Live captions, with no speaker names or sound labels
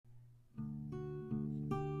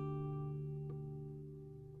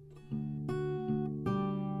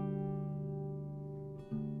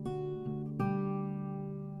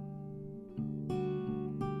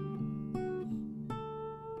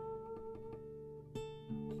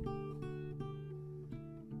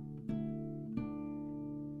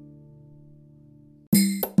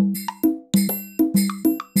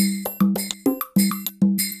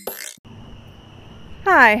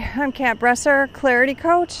Hi, I'm Kat Bresser, Clarity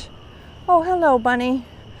Coach. Oh, hello, bunny.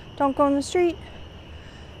 Don't go in the street.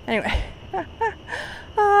 Anyway,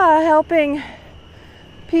 helping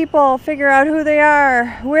people figure out who they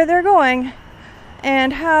are, where they're going,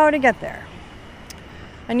 and how to get there.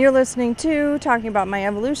 And you're listening to Talking About My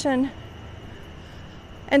Evolution.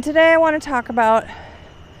 And today I want to talk about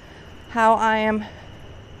how I am,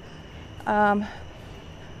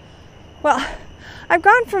 I've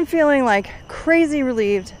gone from feeling like crazy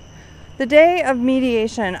relieved. The day of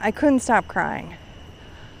mediation, I couldn't stop crying.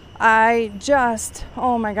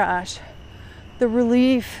 Oh my gosh, the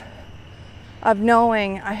relief of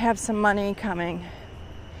knowing I have some money coming.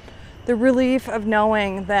 The relief of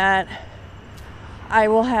knowing that I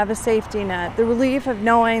will have a safety net. The relief of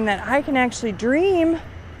knowing that I can actually dream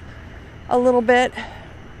a little bit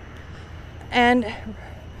and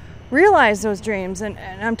realize those dreams. And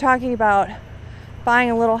I'm talking about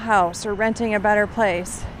buying a little house or renting a better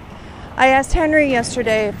place. I asked Henry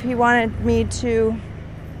yesterday if he wanted me to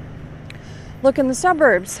look in the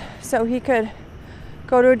suburbs so he could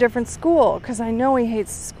go to a different school, because I know he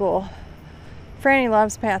hates the school. Franny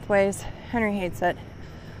loves Pathways. Henry hates it.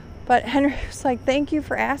 But Henry was like, thank you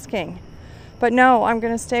for asking. But no, I'm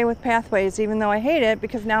going to stay with Pathways even though I hate it,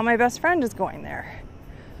 because now my best friend is going there.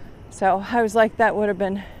 So I was like, that would have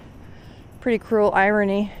been pretty cruel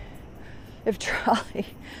irony if Trolley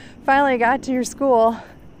finally got to your school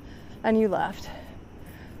and you left.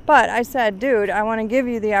 But I said, dude, I want to give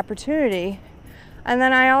you the opportunity, and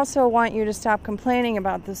then I also want you to stop complaining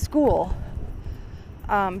about the school,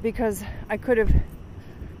 because I could have,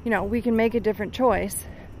 we can make a different choice,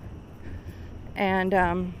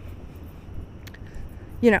 and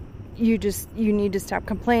you need to stop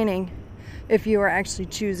complaining if you are actually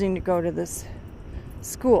choosing to go to this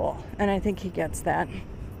school. And I think he gets that.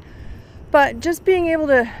 But just being able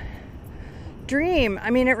to dream,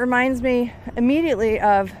 it reminds me immediately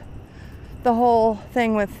of the whole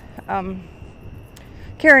thing with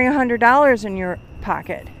carrying $100 in your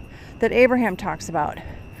pocket that Abraham talks about,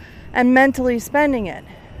 and mentally spending it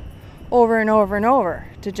over and over and over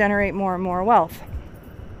to generate more and more wealth.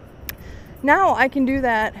 Now I can do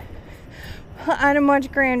that on a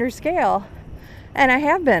much grander scale, and I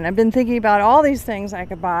have been. I've been thinking about all these things I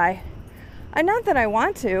could buy. And not that I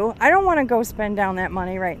want to. I don't want to go spend down that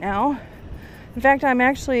money right now. In fact, I'm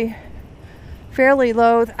actually fairly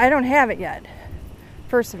loath. I don't have it yet,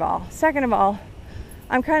 first of all. Second of all,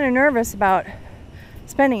 I'm kind of nervous about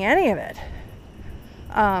spending any of it,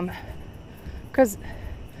 because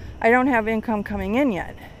I don't have income coming in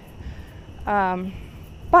yet.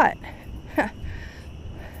 But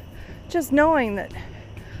just knowing that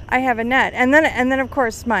I have a net, and then of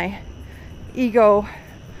course my ego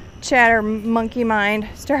chatter monkey mind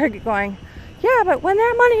started going, yeah, but when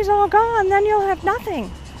that money's all gone, then you'll have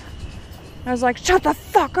nothing. I was like, shut the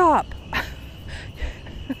fuck up.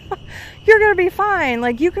 You're gonna be fine.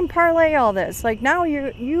 Like, you can parlay all this. Like, now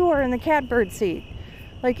you are in the catbird seat.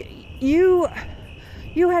 Like, you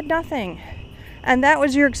had nothing, and that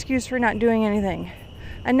was your excuse for not doing anything.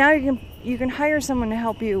 And now you can hire someone to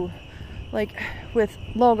help you, like with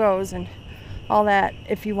logos and all that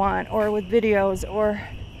if you want, or with videos, or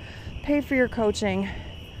pay for your coaching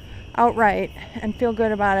outright and feel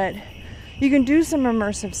good about it. You can do some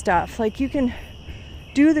immersive stuff. Like, you can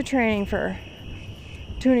do the training for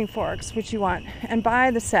tuning forks, which you want, and buy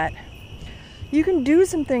the set. You can do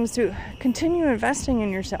some things to continue investing in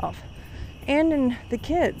yourself and in the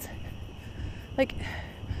kids. Like,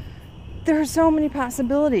 there are so many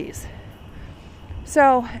possibilities.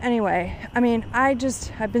 So anyway, I've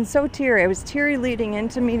been so teary. I was teary leading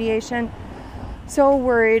into mediation, so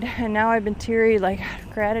worried, and now I've been teary like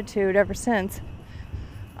gratitude ever since.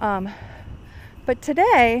 But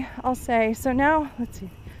today I'll say, so now let's see,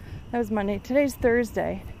 that was Monday, today's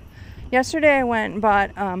Thursday. Yesterday I went and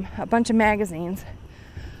bought a bunch of magazines.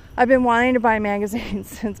 I've been wanting to buy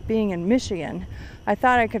magazines since being in Michigan. I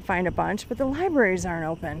thought I could find a bunch, but the libraries aren't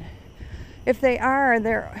open. If they are,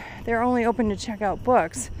 they're only open to check out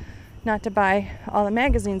books, not to buy all the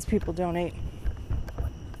magazines people donate.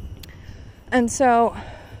 And so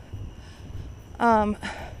I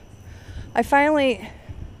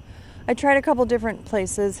tried a couple different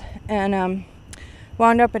places, and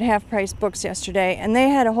wound up at Half Price Books yesterday, and they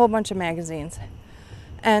had a whole bunch of magazines.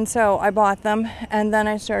 And so I bought them, and then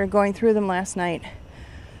I started going through them last night,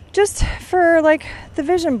 just for like the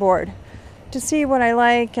vision board, to see what I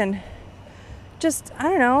like, and just, I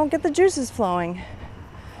don't know, get the juices flowing.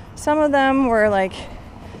 Some of them were like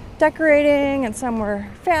decorating, and some were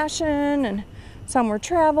fashion, and some were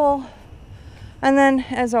travel. And then,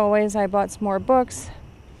 as always, I bought some more books.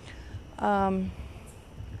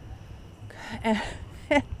 and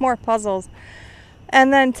more puzzles.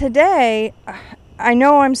 And then today, I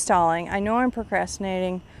know I'm stalling. I know I'm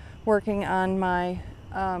procrastinating working on my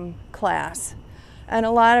class. And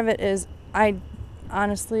a lot of it is, I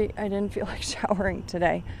didn't feel like showering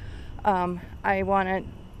today. I want to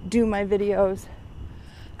do my videos.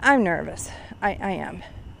 I'm nervous. I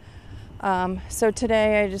am. So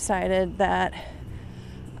today I decided that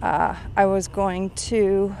I was going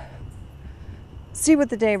to see what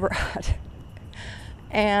the day brought.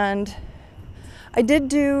 And I did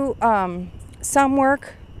do some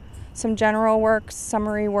work, some general work,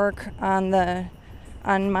 summary work on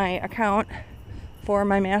my account for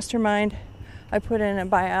my mastermind. I put in a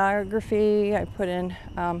biography, I put in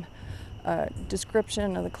a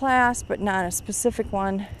description of the class, but not a specific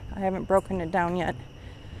one. I haven't broken it down yet.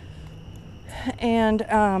 And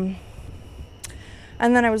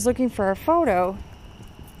then I was looking for a photo,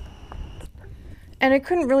 and I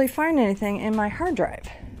couldn't really find anything in my hard drive.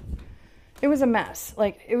 It was a mess.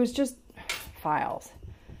 Like, it was just files.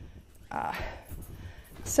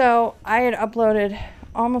 So I had uploaded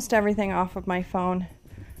almost everything off of my phone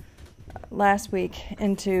last week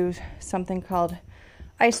into something called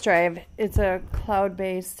iCDrive. It's a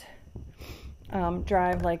cloud-based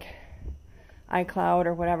drive like iCloud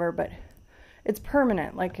or whatever, but it's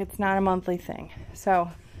permanent. Like, it's not a monthly thing.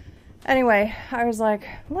 So anyway, I was like,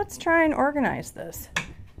 let's try and organize this.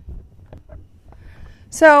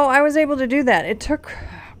 So I was able to do that. It took,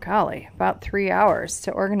 golly, about 3 hours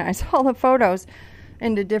to organize all the photos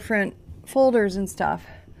into different folders and stuff.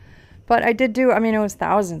 But I did do, it was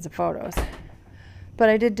thousands of photos. But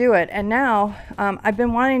I did do it. And now, I've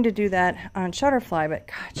been wanting to do that on Shutterfly, but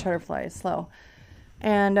God, Shutterfly is slow.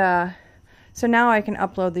 And so now I can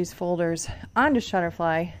upload these folders onto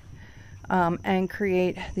Shutterfly and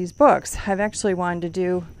create these books. I've actually wanted to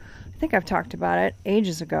do, I think I've talked about it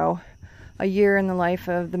ages ago, a year in the life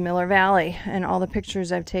of the Miller Valley and all the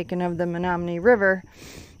pictures I've taken of the Menominee River,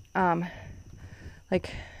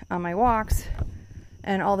 like on my walks,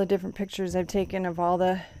 and all the different pictures I've taken of all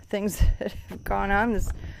the things that have gone on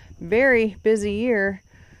this very busy year.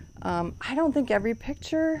 I don't think every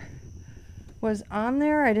picture was on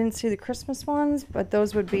there. I didn't see the Christmas ones, but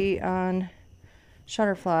those would be on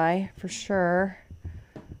Shutterfly for sure.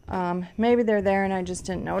 Maybe they're there and I just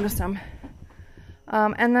didn't notice them.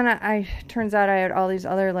 And then I turns out I had all these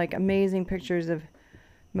other like amazing pictures of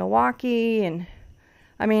Milwaukee, and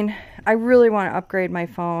I really want to upgrade my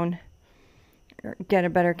phone, get a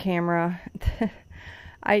better camera.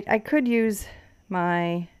 I could use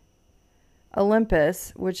my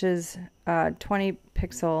Olympus, which is a 20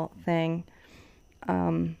 pixel thing.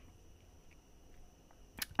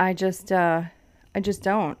 I just don't.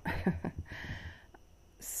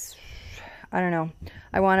 I don't know.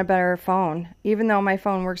 I want a better phone. Even though my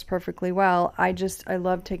phone works perfectly well, I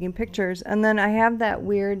love taking pictures. And then I have that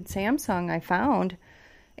weird Samsung I found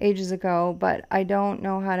ages ago, but I don't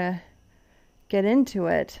know how to get into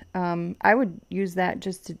it. I would use that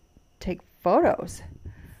just to take photos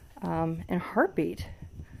in a heartbeat.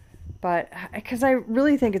 But because I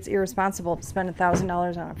really think it's irresponsible to spend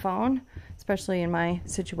 $1,000 on a phone, especially in my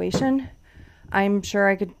situation. I'm sure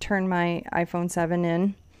I could turn my iPhone 7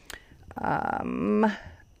 in.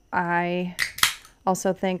 I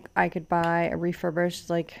also think I could buy a refurbished,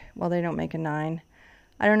 they don't make a 9.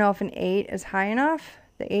 I don't know if an 8 is high enough.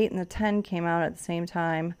 The 8 and the 10 came out at the same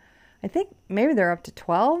time. I think maybe they're up to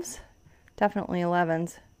 12s. Definitely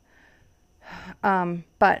 11s.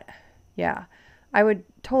 But yeah, I would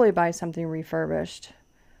totally buy something refurbished.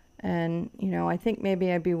 And, I think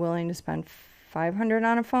maybe I'd be willing to spend $500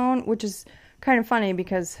 on a phone, which is kind of funny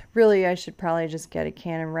because really I should probably just get a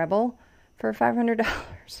Canon Rebel for $500.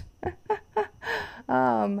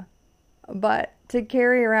 But to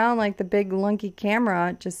carry around like the big lunky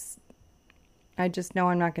camera, I just know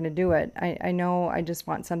I'm not going to do it. I know I just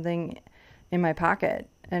want something in my pocket.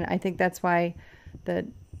 And I think that's why the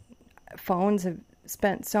phones have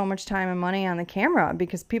spent so much time and money on the camera,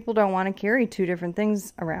 because people don't want to carry two different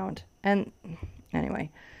things around. And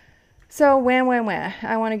anyway, so wah.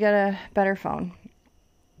 I want to get a better phone.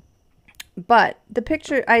 But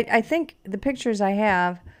I think the pictures I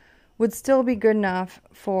have would still be good enough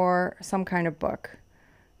for some kind of book.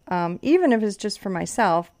 Even if it's just for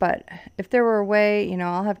myself. But if there were a way,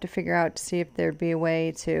 I'll have to figure out to see if there'd be a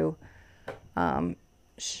way to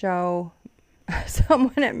show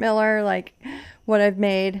someone at Miller like what I've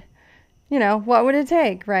made. What would it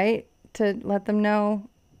take, right? To let them know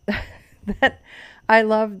that I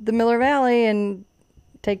love the Miller Valley and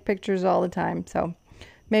take pictures all the time. So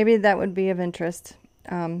maybe that would be of interest.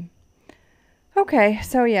 Okay, Okay,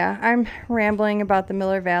 so yeah, I'm rambling about the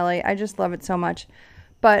Miller Valley. I just love it so much.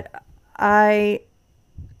 But I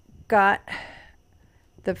got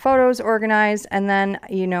the photos organized, and then,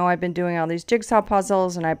 I've been doing all these jigsaw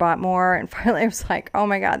puzzles, and I bought more, and finally I was like, oh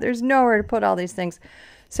my God, there's nowhere to put all these things.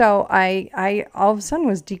 So I all of a sudden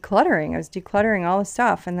was decluttering. I was decluttering all the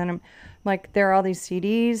stuff, and then I'm like, there are all these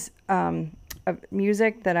CDs of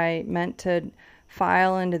music that I meant to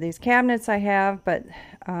file into these cabinets I have, but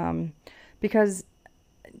because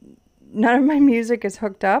none of my music is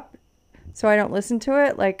hooked up, so I don't listen to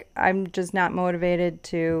it, like, I'm just not motivated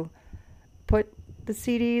to put the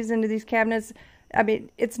CDs into these cabinets. I mean,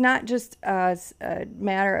 it's not just a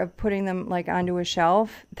matter of putting them like onto a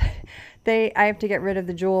shelf. I have to get rid of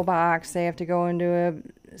the jewel box. They have to go into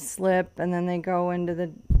a slip, and then they go into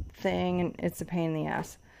the thing, and it's a pain in the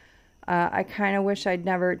ass. I kind of wish I'd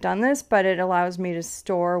never done this, but it allows me to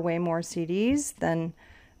store way more CDs than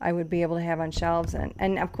I would be able to have on shelves.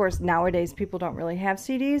 And of course, nowadays people don't really have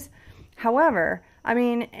CDs. However, I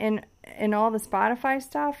mean, in all the Spotify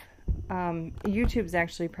stuff, YouTube's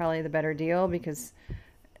actually probably the better deal because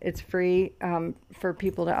it's free for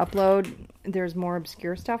people to upload. There's more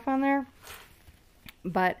obscure stuff on there.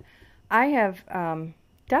 But I have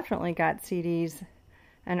definitely got CDs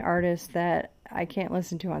and artists that I can't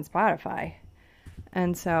listen to on Spotify.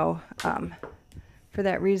 And so, for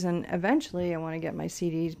that reason, eventually I want to get my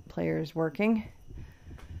CD players working.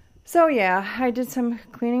 So yeah, I did some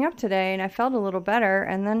cleaning up today, and I felt a little better.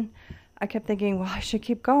 And then I kept thinking, well, I should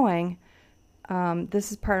keep going. This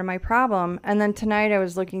is part of my problem. And then tonight I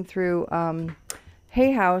was looking through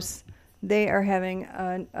Hay House. They are having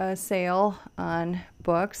a sale on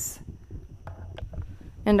books.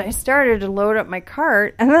 And I started to load up my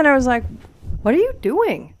cart, and then I was like, what are you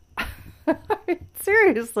doing?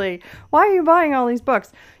 Seriously, why are you buying all these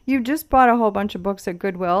books? You just bought a whole bunch of books at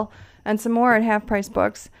Goodwill and some more at Half Price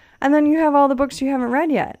Books, and then you have all the books you haven't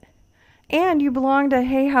read yet. And you belong to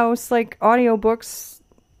Hay House, like, audiobooks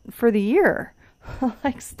for the year.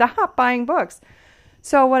 Like, stop buying books.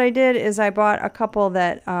 So what I did is I bought a couple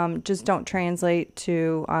that just don't translate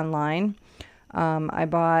to online. I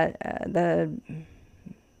bought the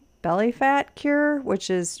Belly Fat Cure,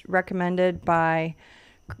 which is recommended by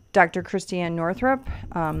Dr. Christiane Northrup,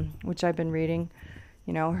 which I've been reading,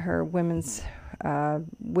 her Women's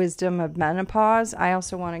Wisdom of Menopause. I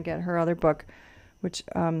also want to get her other book, which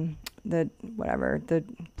the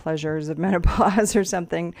Pleasures of Menopause or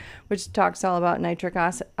something, which talks all about nitric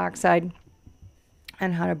oxide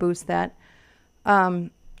and how to boost that.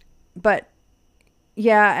 But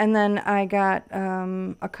yeah, and then I got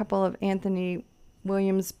a couple of Anthony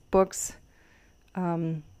Williams books,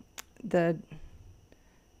 the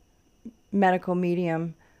Medical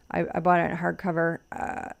Medium. I bought it in hardcover.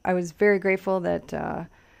 I was very grateful that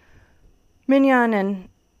Mignon and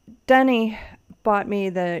Denny bought me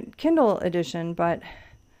the Kindle edition, but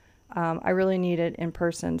I really need it in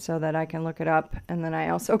person so that I can look it up. And then I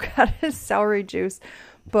also got a celery juice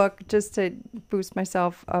book just to boost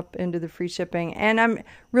myself up into the free shipping. And I'm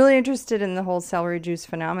really interested in the whole celery juice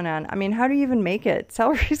phenomenon. I mean, how do you even make it?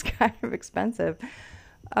 Celery's kind of expensive.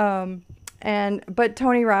 But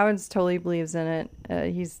Tony Robbins totally believes in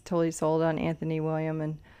it. He's totally sold on Anthony William.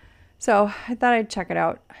 And so I thought I'd check it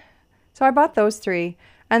out. So I bought those 3.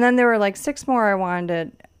 And then there were like 6 more I wanted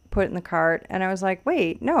to put in the cart. And I was like,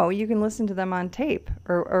 wait, no, you can listen to them on tape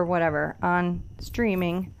or whatever, on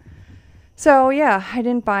streaming. So yeah, I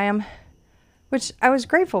didn't buy them, which I was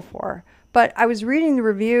grateful for. But I was reading the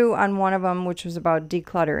review on one of them, which was about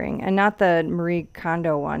decluttering. And not the Marie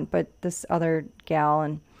Kondo one, but this other gal.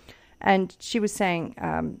 And she was saying,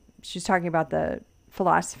 she was talking about the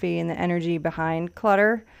philosophy and the energy behind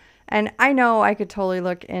clutter. And I know I could totally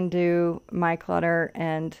look into my clutter.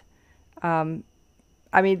 And,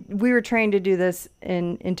 I mean, we were trained to do this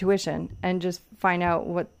in intuition and just find out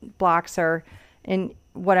what blocks are in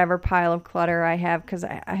whatever pile of clutter I have, because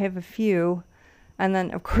I have a few. And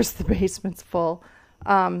then, of course, the basement's full.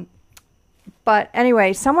 But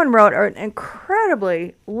anyway, someone wrote an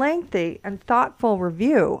incredibly lengthy and thoughtful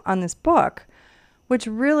review on this book, which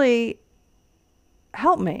really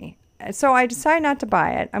helped me. So I decided not to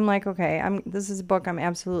buy it. I'm like, okay, this is a book I'm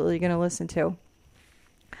absolutely going to listen to.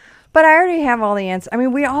 But I already have all the answers. I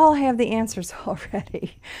mean, we all have the answers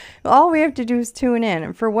already. All we have to do is tune in.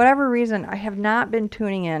 And for whatever reason, I have not been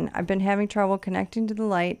tuning in. I've been having trouble connecting to the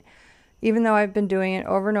light, even though I've been doing it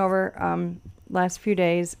over and over last few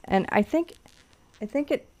days. And I think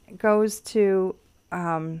it goes to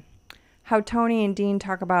how Tony and Dean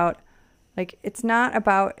talk about, like, it's not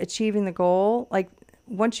about achieving the goal. Like,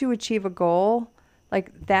 once you achieve a goal,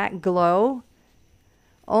 like, that glow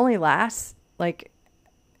only lasts like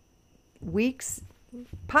weeks,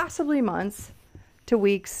 possibly months, to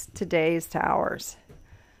weeks, to days, to hours.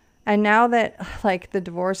 And now that like the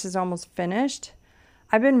divorce is almost finished,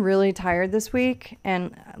 I've been really tired this week.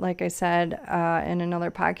 And like I said in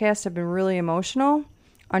another podcast, I've been really emotional,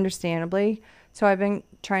 understandably. So I've been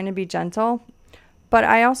trying to be gentle. But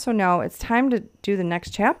I also know it's time to do the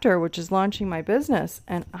next chapter, which is launching my business.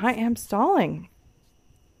 And I am stalling.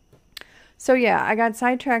 So yeah, I got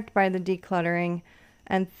sidetracked by the decluttering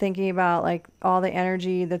and thinking about like all the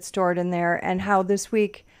energy that's stored in there, and how this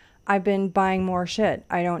week I've been buying more shit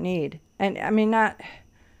I don't need. And I mean, not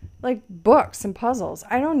like books and puzzles.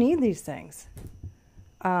 I don't need these things.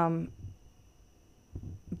 But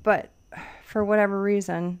for whatever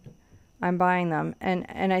reason, I'm buying them.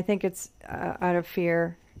 And I think it's out of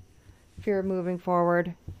fear of moving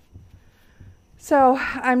forward. So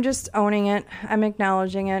I'm just owning it. I'm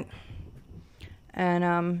acknowledging it. And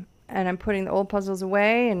I'm putting the old puzzles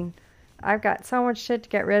away, and I've got so much shit to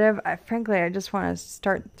get rid of. Frankly, I just want to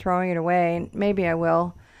start throwing it away, and maybe I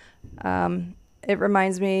will. It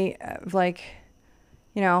reminds me of, like,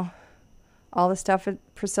 you know, all the stuff at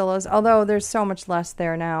Priscilla's, although there's so much less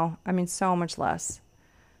there now. I mean, so much less,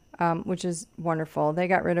 which is wonderful. They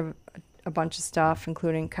got rid of a bunch of stuff,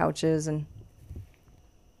 including couches and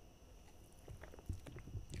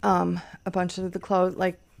a bunch of the clothes.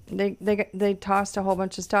 Like, they tossed a whole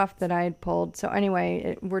bunch of stuff that I had pulled. So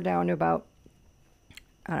anyway, we're down to about,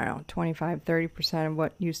 I don't know, 25, 30% of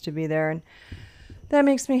what used to be there. And that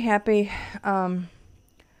makes me happy.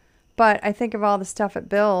 But I think of all the stuff at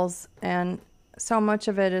Bill's, and so much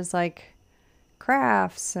of it is like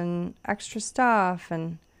crafts and extra stuff.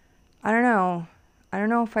 And I don't know. I don't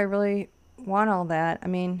know if I really want all that. I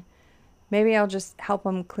mean, maybe I'll just help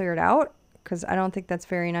them clear it out, because I don't think that's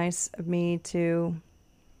very nice of me to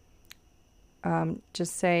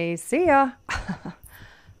just say, see ya.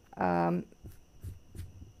 I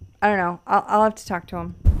don't know. I'll have to talk to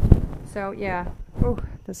him. So, yeah. Ooh,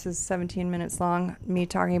 this is 17 minutes long, me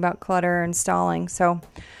talking about clutter and stalling. So,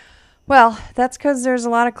 well, that's because there's a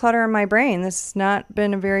lot of clutter in my brain. This has not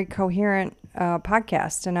been a very coherent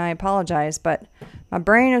podcast, and I apologize, but my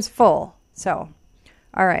brain is full. So,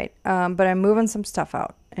 all right. But I'm moving some stuff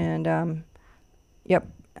out. And, yep.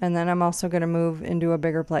 And then I'm also going to move into a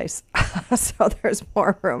bigger place. So there's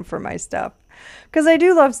more room for my stuff. Because I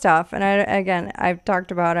do love stuff. And I've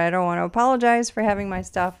talked about it. I don't want to apologize for having my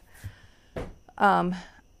stuff.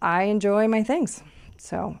 I enjoy my things.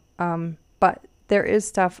 So, but there is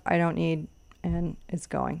stuff I don't need, and it's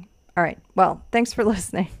going. All right. Well, thanks for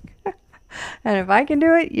listening. And if I can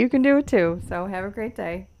do it, you can do it too. So have a great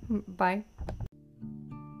day. Bye.